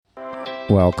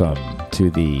Welcome to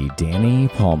the Danny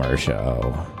Palmer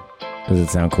Show. Does it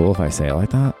sound cool if I say it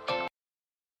like that?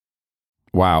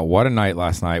 Wow, what a night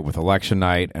last night with election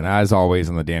night. And as always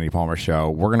on the Danny Palmer Show,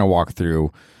 we're going to walk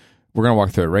through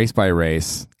it race by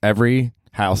race, every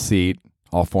House seat,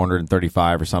 all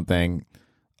 435 or something,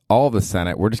 all of the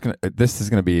Senate. This is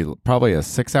going to be probably a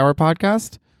 6-hour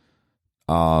podcast.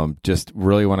 Just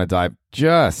really want to dive.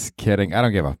 Just kidding. I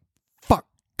don't give a fuck.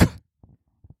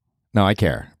 No, I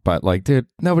care. But like, dude,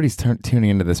 nobody's tuning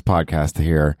into this podcast to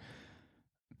hear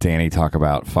Danny talk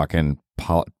about fucking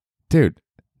dude,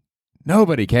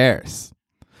 nobody cares.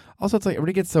 Also, it's like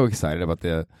everybody gets so excited about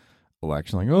the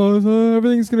election, like, oh,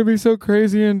 everything's going to be so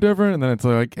crazy and different. And then it's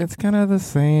like, it's kind of the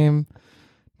same,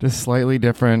 just slightly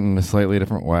different in a slightly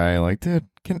different way. Like, dude,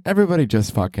 can everybody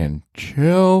just fucking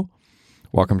chill?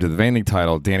 Welcome to the vainly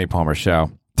titled Danny Palmer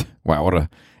Show. Wow, what a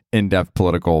in-depth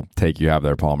political take you have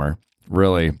there, Palmer.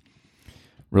 Really,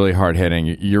 really hard hitting.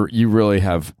 You really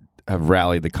have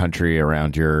rallied the country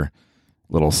around your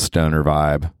little stoner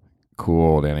vibe.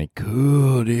 Cool, Danny.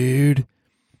 Cool, dude.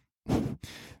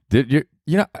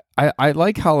 I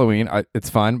like Halloween. It's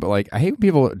fun, but like I hate when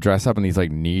people dress up in these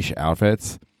like niche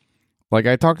outfits. Like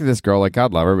I talked to this girl, like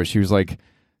God love her, but she was like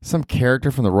some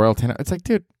character from the Royal Ten. It's like,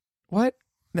 dude, what?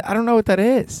 I don't know what that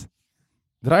is.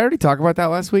 Did I already talk about that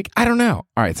last week? I don't know.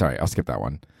 All right, sorry. I'll skip that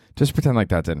one. Just pretend like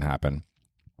that didn't happen.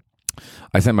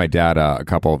 I sent my dad a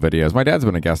couple of videos. My dad's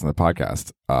been a guest on the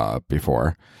podcast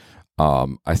before.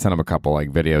 I sent him a couple like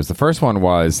videos. The first one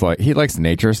was like he likes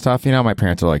nature stuff. You know, my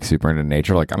parents are like super into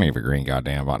nature. Like I don't give a green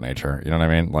goddamn about nature. You know what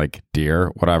I mean? Like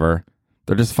deer, whatever.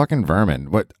 They're just fucking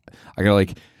vermin. What? I go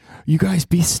like, you guys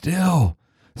be still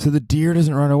so the deer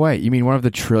doesn't run away. You mean one of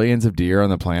the trillions of deer on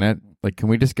the planet? Like, can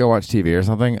we just go watch TV or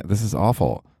something? This is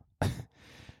awful.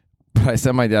 But I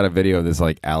sent my dad a video of this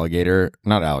like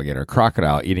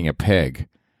crocodile eating a pig,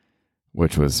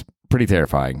 which was pretty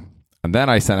terrifying. And then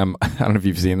I sent him, I don't know if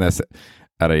you've seen this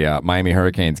at a Miami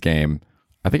Hurricanes game.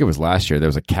 I think it was last year. There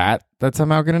was a cat that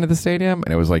somehow got into the stadium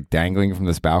and it was like dangling from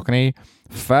this balcony,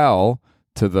 fell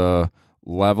to the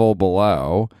level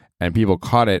below, and people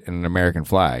caught it in an American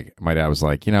flag. My dad was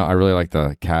like, I really like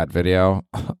the cat video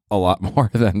a lot more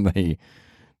than the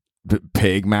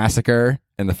pig massacre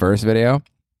in the first video.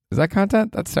 Is that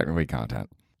content? That's technically content.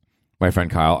 My friend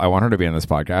Kyle, I want her to be on this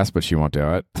podcast, but she won't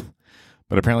do it.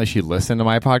 But apparently she listened to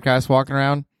my podcast walking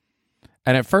around.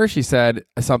 And at first she said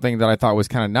something that I thought was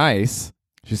kind of nice.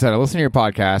 She said, I listened to your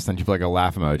podcast, and she put like a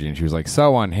laugh emoji, and she was like,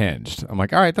 so unhinged. I'm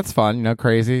like, all right, that's fun.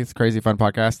 Crazy. It's a crazy, fun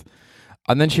podcast.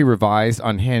 And then she revised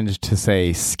unhinged to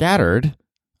say scattered.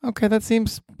 Okay, that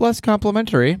seems less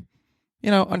complimentary.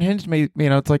 Unhinged,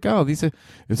 it's like, oh,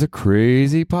 it's a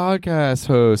crazy podcast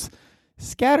host.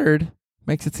 Scattered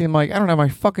makes it seem like I don't have my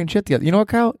fucking shit together. You know what,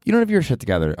 Kyle? You don't have your shit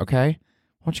together, okay?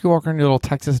 Why don't you go walk around your little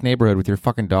Texas neighborhood with your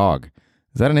fucking dog?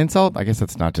 Is that an insult? I guess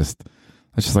that's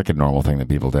just like a normal thing that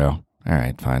people do. All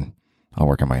right, fine. I'll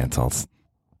work on my insults.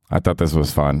 I thought this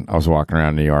was fun. I was walking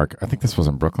around New York. I think this was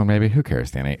in Brooklyn, maybe. Who cares,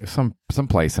 Danny? Some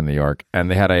place in New York. And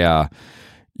they had a,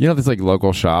 there's like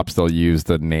local shops. They'll use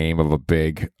the name of a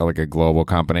big, like a global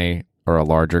company or a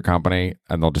larger company,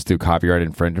 and they'll just do copyright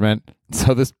infringement.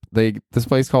 So this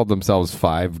place called themselves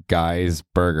Five Guys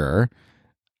Burger.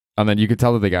 And then you could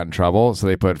tell that they got in trouble. So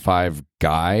they put Five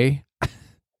Guy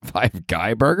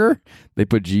Burger. They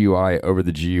put GUI over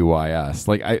the GUIS.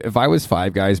 Like if I was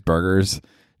Five Guys Burgers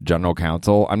general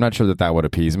counsel, I'm not sure that would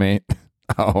appease me.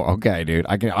 Oh, okay, dude.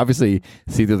 I can obviously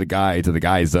see through the guy to the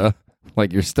guys.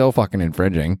 Like you're still fucking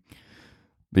infringing.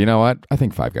 But you know what? I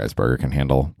think Five Guys Burger can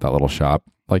handle that little shop.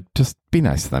 Like just be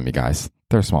nice to them, you guys.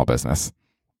 They're a small business.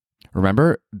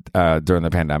 Remember during the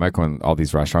pandemic when all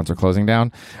these restaurants were closing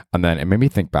down? And then it made me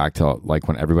think back to like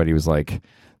when everybody was like,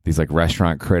 these like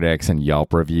restaurant critics and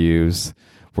Yelp reviews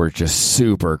were just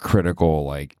super critical,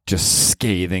 like just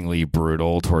scathingly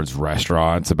brutal towards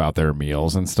restaurants about their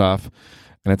meals and stuff.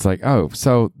 And it's like, oh,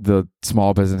 so the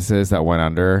small businesses that went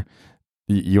under,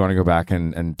 you want to go back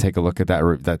and take a look at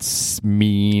that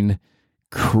mean,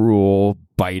 cruel,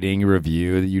 biting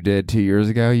review that you did 2 years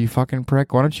ago, you fucking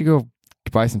prick? Why don't you go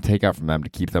buy some takeout from them to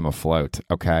keep them afloat,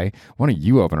 okay? Why don't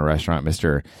you open a restaurant,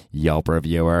 Mr. Yelp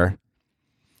reviewer?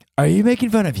 Are you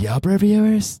making fun of Yelp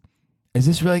reviewers? Is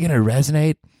this really going to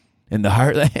resonate in the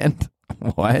heartland?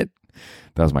 What?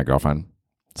 That was my girlfriend.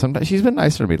 Sometimes she's been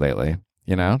nicer to me lately.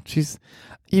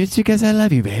 It's because I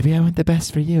love you, baby. I want the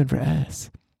best for you and for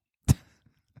us.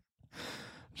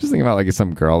 Just thinking about like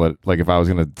some girl that like if I was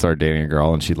going to start dating a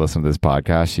girl and she'd listen to this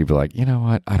podcast, she'd be like, you know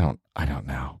what? I don't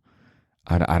know.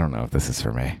 I don't know if this is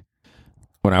for me.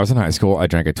 When I was in high school, I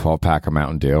drank a 12-pack of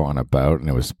Mountain Dew on a boat, and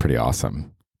it was pretty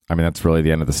awesome. I mean, that's really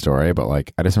the end of the story. But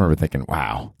like, I just remember thinking,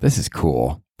 wow, this is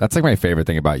cool. That's like my favorite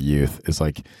thing about youth is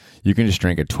like you can just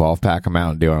drink a 12-pack of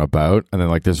Mountain Dew on a boat and then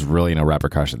like there's really no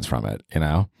repercussions from it, you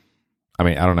know? I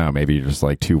mean, I don't know. Maybe you're just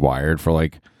like too wired for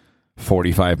like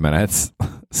 45 minutes.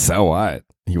 So what?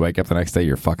 You wake up the next day,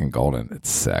 you're fucking golden. It's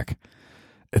sick.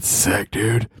 It's sick,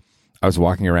 dude. I was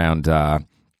walking around the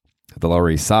Lower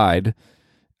East Side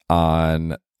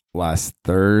on last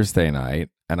Thursday night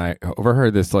and I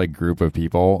overheard this like group of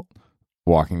people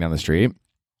walking down the street.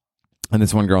 And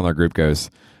this one girl in their group goes,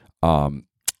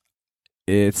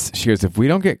 she goes, if we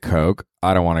don't get Coke,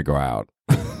 I don't want to go out.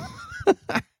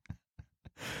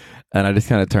 And I just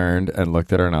kind of turned and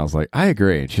looked at her and I was like, I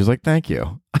agree. And she was like, thank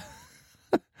you.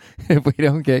 If we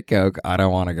don't get Coke, I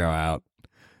don't want to go out.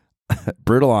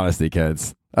 Brutal honesty,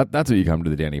 kids. That's what you come to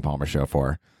the Danny Palmer Show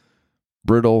for.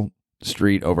 Brutal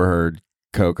street overheard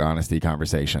Coke honesty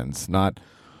conversations. Not,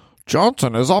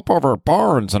 Johnson is up over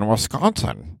Barnes in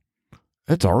Wisconsin.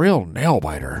 It's a real nail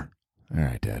biter. All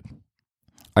right, Dad.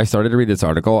 I started to read this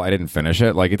article. I didn't finish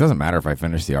it. Like, it doesn't matter if I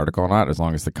finish the article or not, as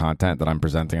long as the content that I'm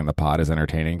presenting in the pod is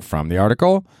entertaining from the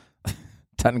article,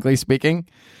 technically speaking.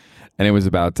 And it was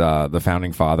about the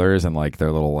founding fathers and like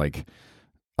their little like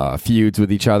feuds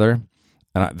with each other.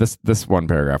 And this one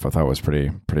paragraph I thought was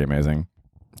pretty amazing,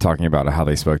 talking about how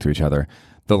they spoke to each other.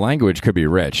 The language could be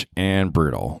rich and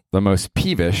brutal. The most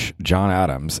peevish, John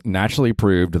Adams, naturally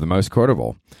proved the most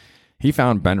quotable. He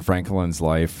found Ben Franklin's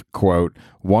life, quote,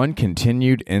 one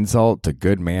continued insult to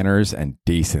good manners and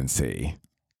decency.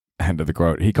 End of the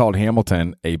quote. He called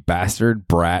Hamilton a bastard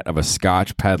brat of a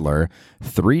Scotch peddler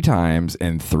 3 times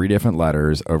in 3 different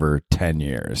letters over 10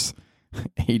 years.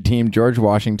 He deemed George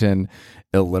Washington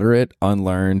illiterate,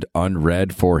 unlearned,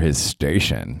 unread for his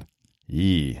station.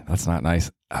 Yee, that's not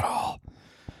nice at all.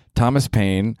 Thomas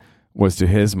Paine was, to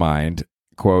his mind,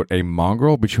 quote, a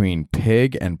mongrel between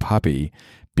pig and puppy,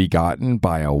 begotten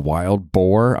by a wild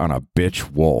boar on a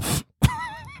bitch wolf.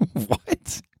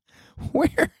 What?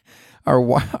 Where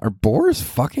are boars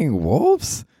fucking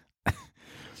wolves?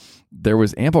 There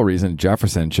was ample reason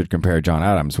Jefferson should compare John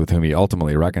Adams, with whom he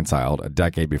ultimately reconciled a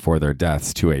decade before their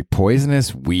deaths, to a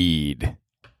poisonous weed.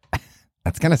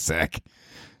 That's kind of sick.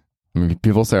 I mean,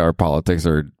 people say our politics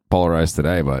are polarized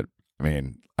today, but I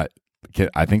mean,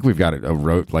 I think we've got a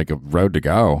road to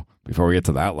go before we get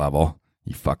to that level.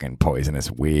 You fucking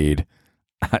poisonous weed.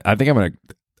 I think I'm going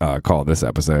to call this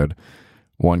episode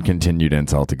one continued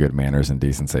insult to good manners and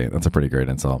decency. That's a pretty great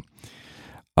insult.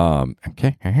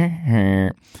 Okay.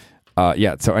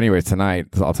 Yeah. So anyways, tonight,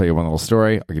 I'll tell you one little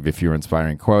story. I'll give you a few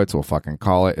inspiring quotes. We'll fucking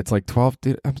call it. It's like 12,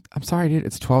 dude. I'm sorry, dude.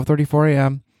 It's 12:34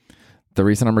 a.m. The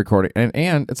reason I'm recording,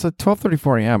 and it's at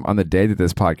 12:34 a.m. on the day that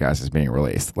this podcast is being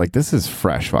released. Like, this is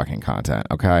fresh fucking content.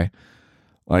 Okay.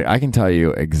 Like, I can tell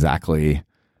you exactly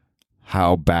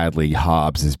how badly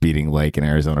Hobbs is beating Lake in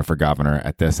Arizona for governor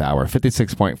at this hour,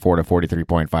 56.4 to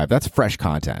 43.5. That's fresh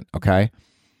content, okay?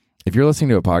 If you're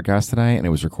listening to a podcast today and it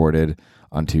was recorded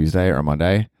on Tuesday or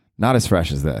Monday, not as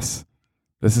fresh as this.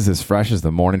 This is as fresh as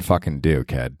the morning fucking dew,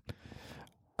 kid.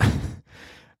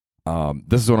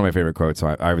 This is one of my favorite quotes.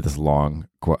 So I have this long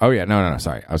quote. Oh, yeah, no,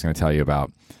 sorry. I was going to tell you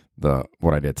about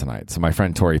what I did tonight. So my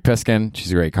friend Tori Piskin,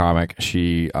 she's a great comic.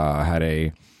 She had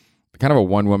a kind of a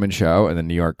one-woman show in the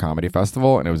New York Comedy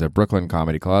Festival, and it was at Brooklyn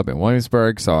Comedy Club in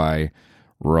Williamsburg, so I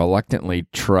reluctantly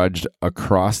trudged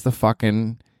across the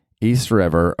fucking East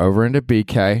River over into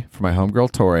BK for my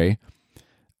homegirl Tori,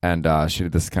 and she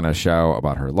did this kind of show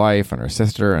about her life and her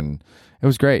sister, and it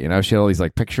was great. You know, she had all these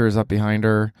like pictures up behind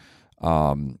her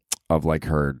of like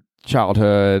her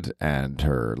childhood and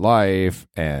her life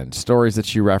and stories that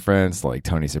she referenced. Like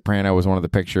Tony Soprano was one of the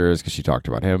pictures because she talked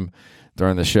about him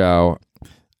during the show.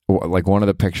 Like one of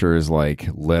the pictures like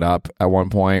lit up at one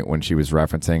point when she was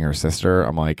referencing her sister.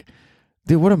 I'm like,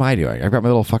 dude, what am I doing? I've got my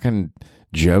little fucking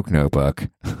joke notebook.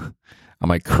 I'm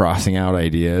like crossing out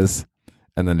ideas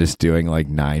and then just doing like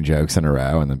 9 jokes in a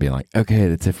row and then being like, okay,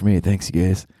 that's it for me. Thanks, you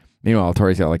guys. Meanwhile,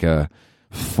 Tori's got like a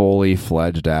fully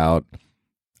fledged out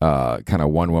kind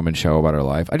of one-woman show about her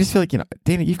life. I just feel like, you know,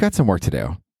 Dana, you've got some work to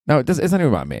do. No, it's not even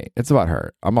about me. It's about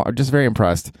her. I'm just very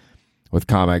impressed with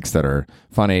comics that are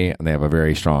funny and they have a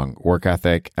very strong work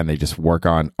ethic and they just work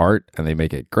on art and they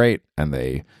make it great and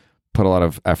they put a lot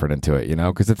of effort into it, you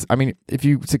know? Because it's, I mean, if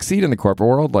you succeed in the corporate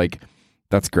world, like,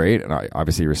 that's great and I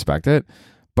obviously respect it,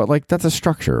 but like, that's a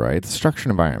structure, right? It's a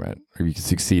structured environment. You can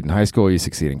succeed in high school, you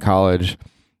succeed in college,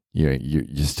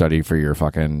 you study for your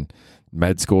fucking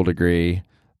med school degree.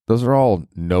 Those are all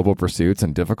noble pursuits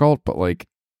and difficult, but like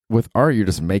with art, you're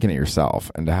just making it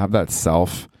yourself. And to have that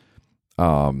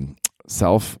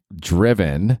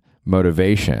self-driven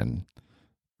motivation,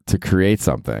 to create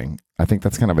something, I think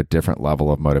that's kind of a different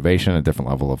level of motivation, a different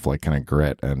level of like kind of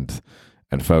grit and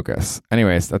focus.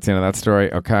 Anyways, that's the end of that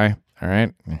story. Okay. All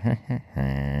right.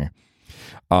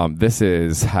 This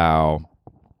is one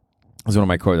of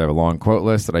my quotes. I have a long quote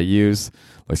list that I use.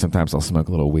 Like sometimes I'll smoke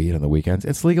a little weed on the weekends.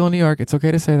 It's legal in New York. It's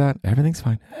okay to say that. Everything's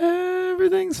fine.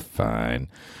 Everything's fine.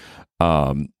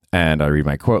 And I read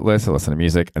my quote list. I listen to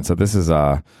music. And so this is,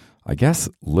 I guess,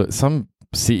 some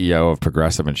CEO of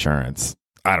Progressive Insurance.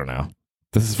 I don't know.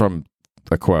 This is from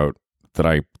a quote that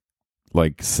I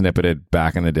like snippeted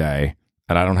back in the day.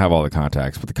 And I don't have all the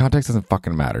context, but the context doesn't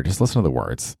fucking matter. Just listen to the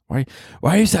words. Why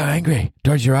are you so angry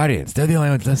towards your audience? They're the only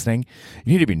ones listening.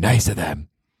 You need to be nice to them.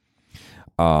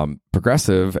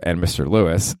 Progressive and Mr.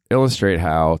 Lewis illustrate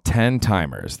how 10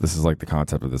 timers, this is like the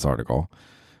concept of this article,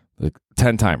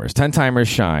 10 timers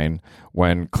shine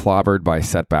when clobbered by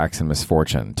setbacks and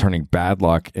misfortune, turning bad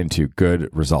luck into good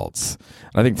results.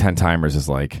 And I think 10 timers is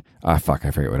like, I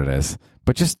forget what it is.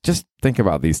 But just think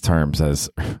about these terms or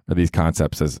these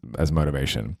concepts as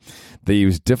motivation. They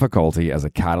use difficulty as a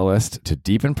catalyst to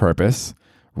deepen purpose,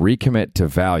 recommit to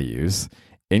values,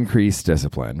 increase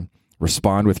discipline,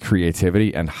 respond with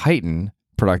creativity, and heighten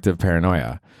productive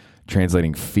paranoia,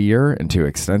 translating fear into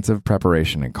extensive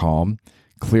preparation and calm,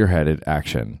 clear-headed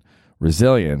action.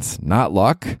 Resilience, not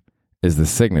luck, is the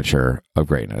signature of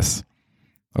greatness.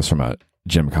 That was from a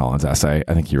Jim Collins essay.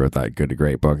 I think he wrote that Good to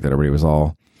Great book that everybody was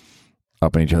all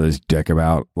up in each other's dick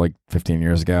about like 15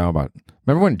 years ago.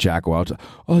 Remember when Jack Welch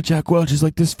is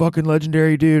like this fucking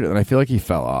legendary dude, and I feel like he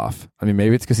fell off. I mean,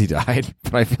 maybe it's because he died,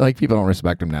 but I feel like people don't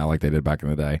respect him now like they did back in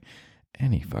the day.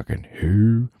 Any fucking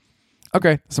who?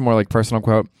 Okay, some more like personal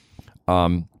quote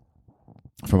from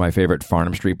my favorite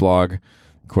Farnham Street blog,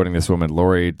 quoting this woman,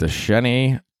 Lori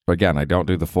Descheny. Again, I don't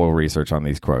do the full research on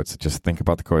these quotes. Just think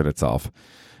about the quote itself.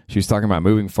 She was talking about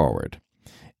moving forward.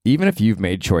 Even if you've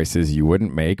made choices you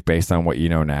wouldn't make based on what you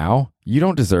know now, you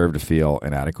don't deserve to feel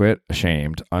inadequate,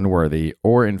 ashamed, unworthy,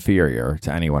 or inferior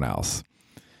to anyone else.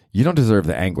 You don't deserve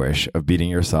the anguish of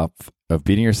beating yourself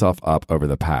up over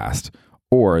the past,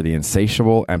 or the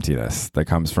insatiable emptiness that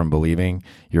comes from believing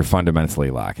you're fundamentally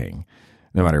lacking.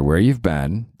 No matter where you've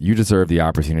been, you deserve the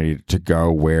opportunity to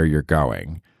go where you're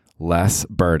going, less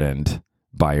burdened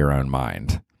by your own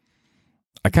mind.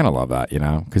 I kind of love that,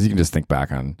 because you can just think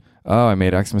back on, oh, I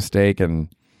made X mistake and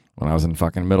when I was in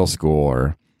fucking middle school,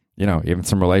 or, even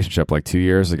some relationship like 2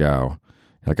 years ago.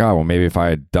 You're like, oh, well, maybe if I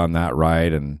had done that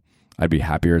right and I'd be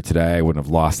happier today, I wouldn't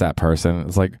have lost that person.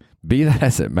 It's like, be that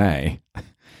as it may.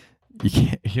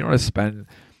 You don't want to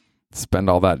spend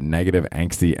all that negative,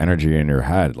 angsty energy in your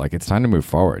head. Like, it's time to move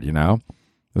forward,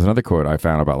 There's another quote I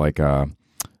found about like,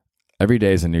 every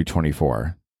day is a new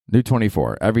 24. New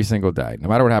 24 every single day. No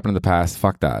matter what happened in the past,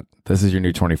 fuck that. This is your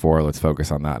new 24. Let's focus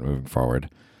on that moving forward.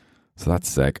 So that's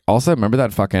sick. Also, remember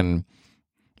that fucking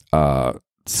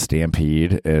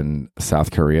stampede in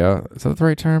South Korea? Is that the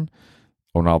right term?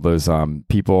 When all those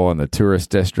people in the tourist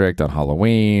district on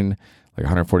Halloween, like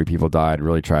 140 people died.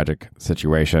 Really tragic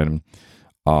situation.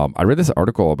 I read this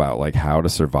article about like how to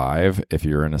survive if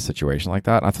you're in a situation like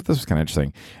that. And I thought this was kind of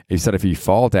interesting. He said if you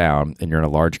fall down and you're in a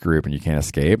large group and you can't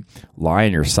escape, lie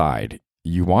on your side.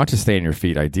 You want to stay on your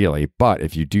feet ideally, but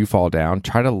if you do fall down,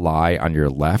 try to lie on your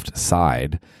left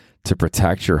side to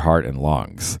protect your heart and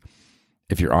lungs.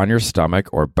 If you're on your stomach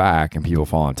or back and people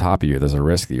fall on top of you, there's a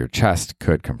risk that your chest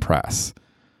could compress.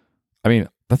 I mean,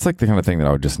 that's like the kind of thing that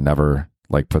I would just never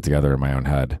like put together in my own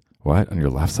head. What? On your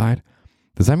left side?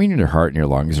 Does that mean your heart and your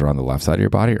lungs are on the left side of your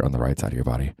body or on the right side of your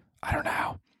body? I don't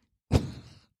know.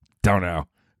 Don't know.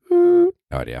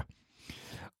 No idea.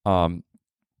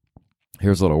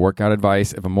 Here's a little workout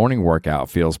advice. If a morning workout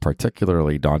feels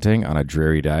particularly daunting on a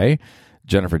dreary day,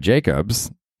 Jennifer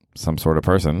Jacobs, some sort of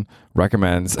person,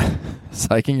 recommends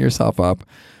psyching yourself up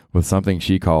with something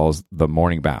she calls the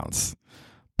morning bounce.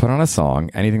 Put on a song,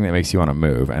 anything that makes you want to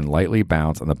move, and lightly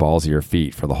bounce on the balls of your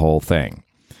feet for the whole thing,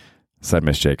 said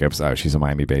Miss Jacobs. She's a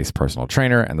Miami-based personal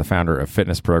trainer and the founder of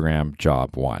fitness program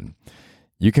Job 1.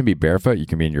 You can be barefoot, you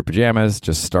can be in your pajamas.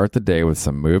 Just start the day with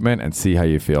some movement and see how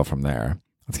you feel from there.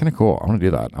 That's kind of cool. I want to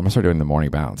do that. I'm going to start doing the morning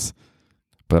bounce.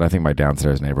 But I think my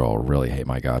downstairs neighbor will really hate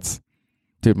my guts.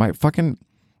 Dude,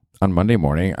 on Monday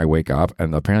morning, I wake up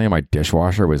and apparently my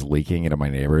dishwasher was leaking into my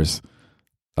neighbor's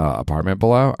apartment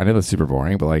below. I know that's super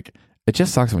boring, but like, it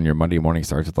just sucks when your Monday morning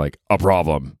starts with like a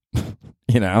problem,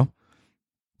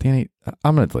 Danny,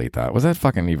 I'm going to delete that. Was that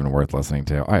fucking even worth listening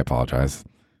to? I apologize.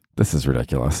 This is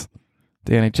ridiculous.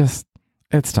 Danny,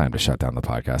 it's time to shut down the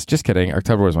podcast. Just kidding.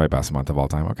 October was my best month of all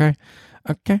time, okay?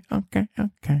 Okay.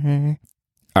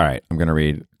 All right, I'm going to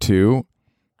read 2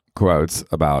 quotes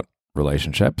about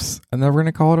relationships, and then we're going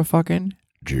to call it a fucking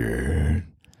Dude.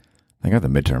 I think the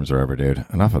midterms are over, dude.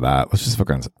 Enough of that. Let's just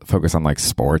focus on like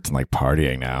sports and like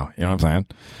partying now. You know what I'm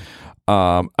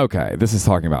saying? Okay, this is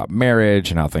talking about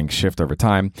marriage and how things shift over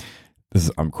time.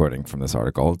 I'm quoting from this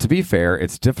article. To be fair,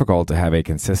 it's difficult to have a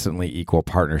consistently equal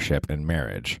partnership in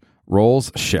marriage.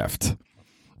 Roles shift,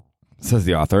 says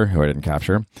the author, who I didn't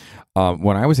capture.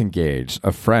 When I was engaged,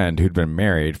 a friend who'd been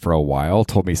married for a while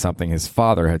told me something his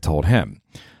father had told him.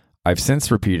 I've since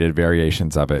repeated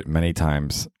variations of it many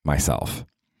times myself.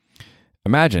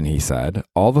 Imagine, he said,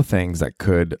 all the things that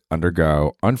could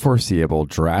undergo unforeseeable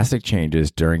drastic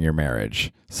changes during your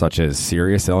marriage, such as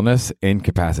serious illness,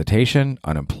 incapacitation,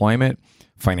 unemployment,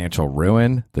 financial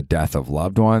ruin, the death of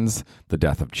loved ones, the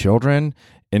death of children,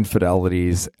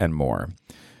 infidelities, and more.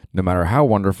 No matter how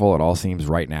wonderful it all seems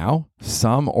right now,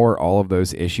 some or all of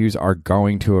those issues are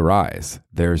going to arise.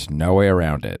 There's no way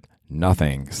around it.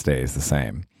 Nothing stays the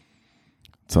same.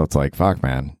 So it's like, fuck,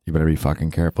 man, you better be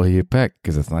fucking careful who you pick,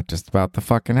 because it's not just about the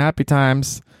fucking happy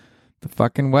times, the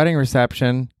fucking wedding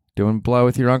reception, doing blow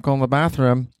with your uncle in the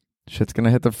bathroom. Shit's going to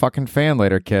hit the fucking fan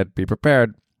later, kid. Be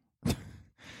prepared. All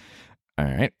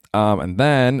right. And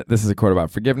then this is a quote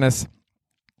about forgiveness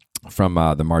from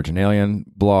the Marginalian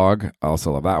blog. I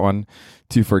also love that one.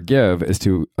 To forgive is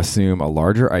to assume a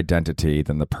larger identity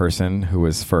than the person who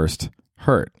was first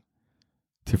hurt.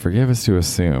 To forgive is to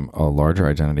assume a larger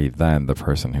identity than the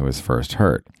person who was first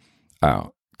hurt.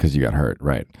 Oh, because you got hurt,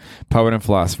 right. Poet and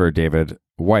philosopher David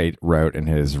Whyte wrote in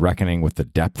his Reckoning with the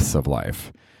Depths of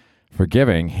Life,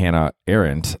 forgiving Hannah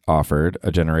Arendt offered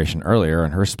a generation earlier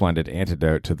in her splendid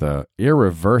antidote to the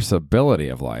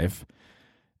irreversibility of life,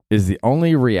 is the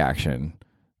only reaction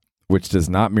which does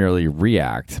not merely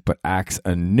react, but acts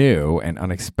anew and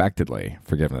unexpectedly.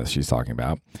 Forgiveness she's talking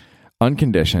about.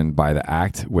 Unconditioned by the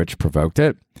act which provoked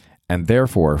it, and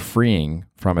therefore freeing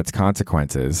from its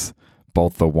consequences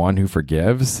both the one who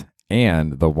forgives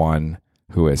and the one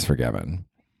who is forgiven.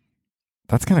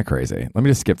 That's kind of crazy. Let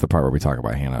me just skip the part where we talk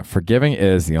about Hannah. Forgiving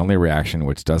is the only reaction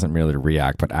which doesn't merely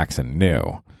react, but acts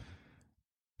anew.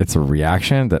 It's a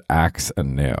reaction that acts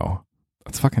anew.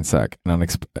 That's fucking sick.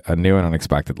 Anew and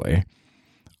unexpectedly.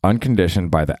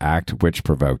 Unconditioned by the act which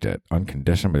provoked it.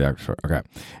 Unconditioned by the act. Okay.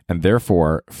 And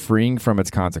therefore, freeing from its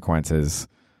consequences,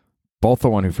 both the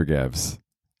one who forgives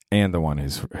and the one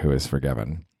who is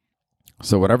forgiven.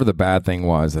 So whatever the bad thing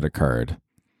was that occurred,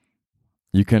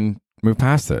 you can move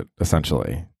past it,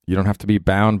 essentially. You don't have to be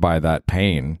bound by that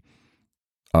pain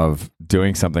of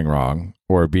doing something wrong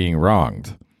or being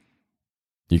wronged.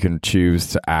 You can choose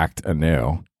to act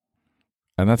anew.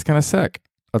 And that's kind of sick.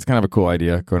 That's kind of a cool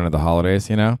idea going into the holidays,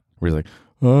 you know? Where he's like,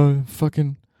 oh,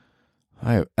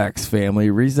 I have ex-family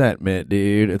resentment,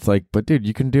 dude. It's like, but dude,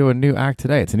 you can do a new act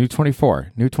today. It's a new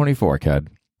 24. New 24, kid.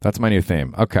 That's my new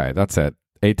theme. Okay, that's it.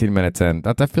 18 minutes in.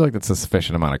 I feel like that's a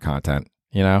sufficient amount of content,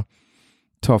 you know?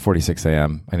 12:46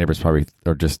 a.m. My neighbors probably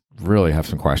or just really have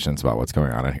some questions about what's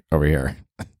going on over here.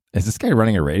 Is this guy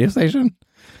running a radio station?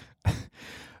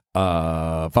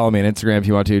 Follow me on Instagram if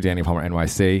you want to, Danny Palmer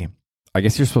NYC. I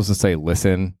guess you're supposed to say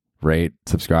listen, rate,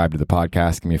 subscribe to the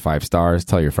podcast, give me 5 stars,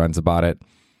 tell your friends about it.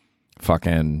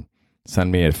 Fucking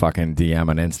send me a fucking DM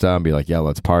on Insta and be like, yeah,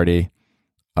 let's party.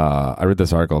 I read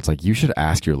this article. It's like, you should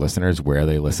ask your listeners where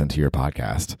they listen to your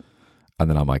podcast. And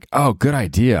then I'm like, oh, good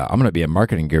idea. I'm going to be a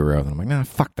marketing guru. And I'm like, nah,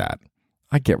 fuck that.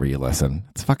 I get where you listen.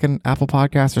 It's fucking Apple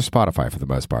Podcasts or Spotify for the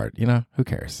most part. You know, who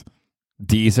cares?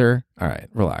 Deezer. All right,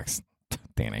 relax.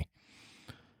 Danny.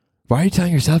 Why are you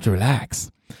telling yourself to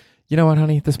relax? You know what,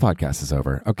 honey? This podcast is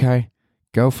over, okay?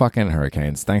 Go fucking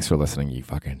Hurricanes. Thanks for listening, you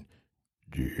fucking...